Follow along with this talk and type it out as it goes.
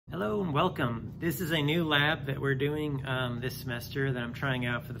Hello and welcome. This is a new lab that we're doing this semester that I'm trying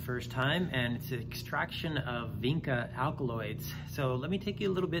out for the first time, and it's an extraction of Vinca Alkaloids. So let me take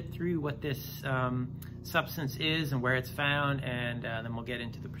you a little bit through what this substance is and where it's found, and then we'll get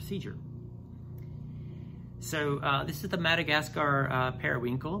into the procedure. So this is the Madagascar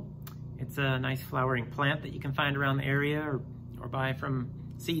periwinkle. It's a nice flowering plant that you can find around the area or buy from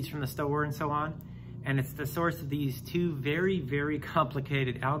seeds from the store and so on. And it's the source of these two very, very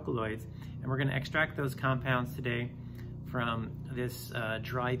complicated alkaloids. And we're gonna extract those compounds today from this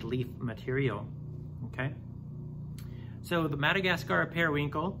dried leaf material, okay? So the Madagascar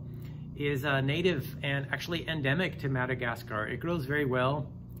periwinkle is native and actually endemic to Madagascar. It grows very well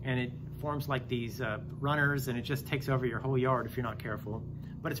and it forms like these runners, and it just takes over your whole yard if you're not careful,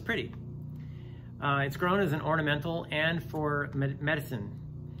 but it's pretty. It's grown as an ornamental and for medicine.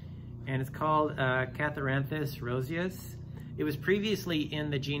 And it's called Catharanthus roseus. It was previously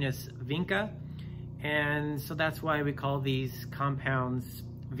in the genus Vinca, and so that's why we call these compounds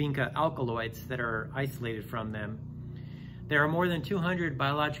Vinca alkaloids that are isolated from them. There are more than 200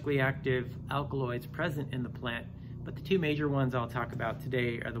 biologically active alkaloids present in the plant, but the two major ones I'll talk about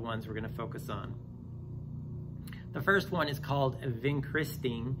today are the ones we're going to focus on. The first one is called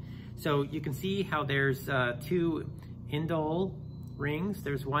vincristine. So you can see how there's two indole rings.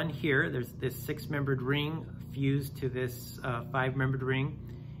 There's one here. There's this 6-membered ring fused to this 5-membered ring,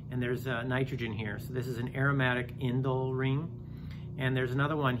 and there's nitrogen here. So this is an aromatic indole ring, and there's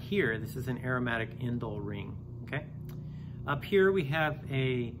another one here. This is an aromatic indole ring. Okay. Up here we have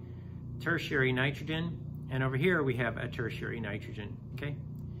a tertiary nitrogen, and over here we have a tertiary nitrogen. Okay.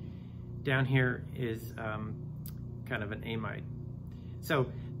 Down here is kind of an amide. So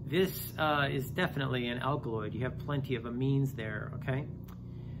this is definitely an alkaloid. You have plenty of amines there, okay?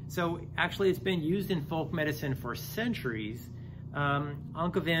 So actually it's been used in folk medicine for centuries.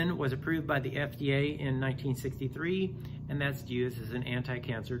 Oncovin was approved by the FDA in 1963, and that's used as an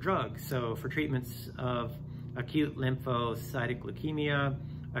anti-cancer drug. So for treatments of acute lymphocytic leukemia,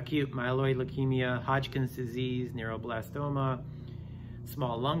 acute myeloid leukemia, Hodgkin's disease, neuroblastoma,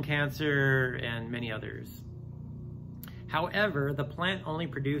 small lung cancer, and many others. However, the plant only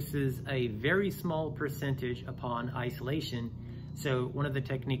produces a very small percentage upon isolation. So one of the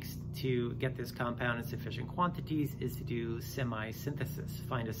techniques to get this compound in sufficient quantities is to do semi-synthesis.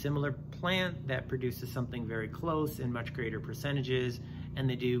 Find a similar plant that produces something very close in much greater percentages, and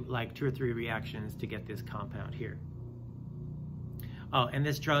they do like 2 or 3 reactions to get this compound here. Oh, and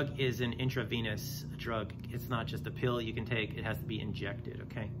this drug is an intravenous drug. It's not just a pill you can take, it has to be injected,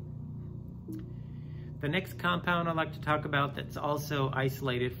 okay? The next compound I'd like to talk about that's also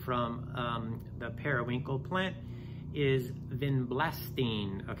isolated from the periwinkle plant is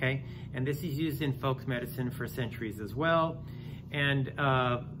vinblastine, okay? And this is used in folk medicine for centuries as well. And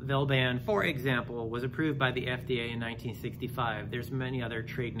Velban, for example, was approved by the FDA in 1965. There's many other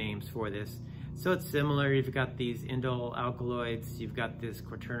trade names for this. So it's similar. You've got these indole alkaloids, you've got this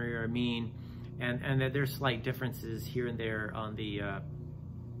quaternary amine, and there's slight differences here and there on the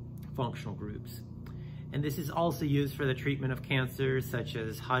functional groups. And this is also used for the treatment of cancers such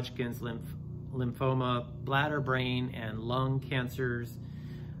as Hodgkin's lymphoma, bladder, brain, and lung cancers,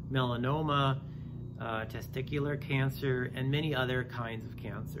 melanoma, testicular cancer, and many other kinds of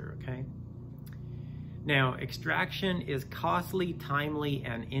cancer, okay? Now, extraction is costly, timely,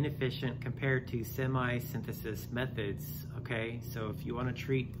 and inefficient compared to semi-synthesis methods, okay? So if you want to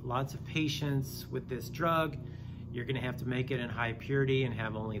treat lots of patients with this drug, you're going to have to make it in high purity and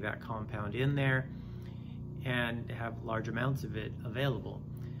have only that compound in there, and have large amounts of it available.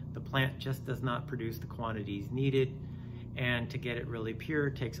 The plant just does not produce the quantities needed, and to get it really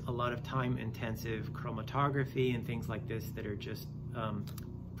pure takes a lot of time-intensive chromatography and things like this that are just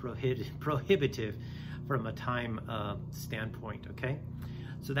prohibitive from a time standpoint, okay?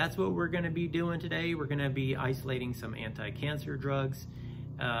 So that's what we're gonna be doing today. We're gonna be isolating some anti-cancer drugs.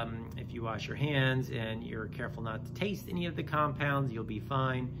 If you wash your hands and you're careful not to taste any of the compounds, you'll be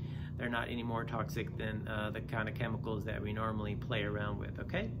fine. They're not any more toxic than the kind of chemicals that we normally play around with,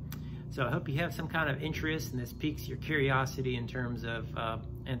 okay? So I hope you have some kind of interest, and this piques your curiosity in terms of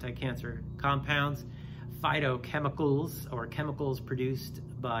anti-cancer compounds, phytochemicals, or chemicals produced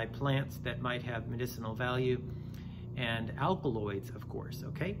by plants that might have medicinal value, and alkaloids, of course,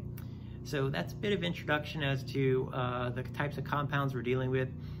 okay? So that's a bit of introduction as to the types of compounds we're dealing with,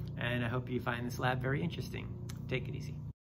 and I hope you find this lab very interesting. Take it easy.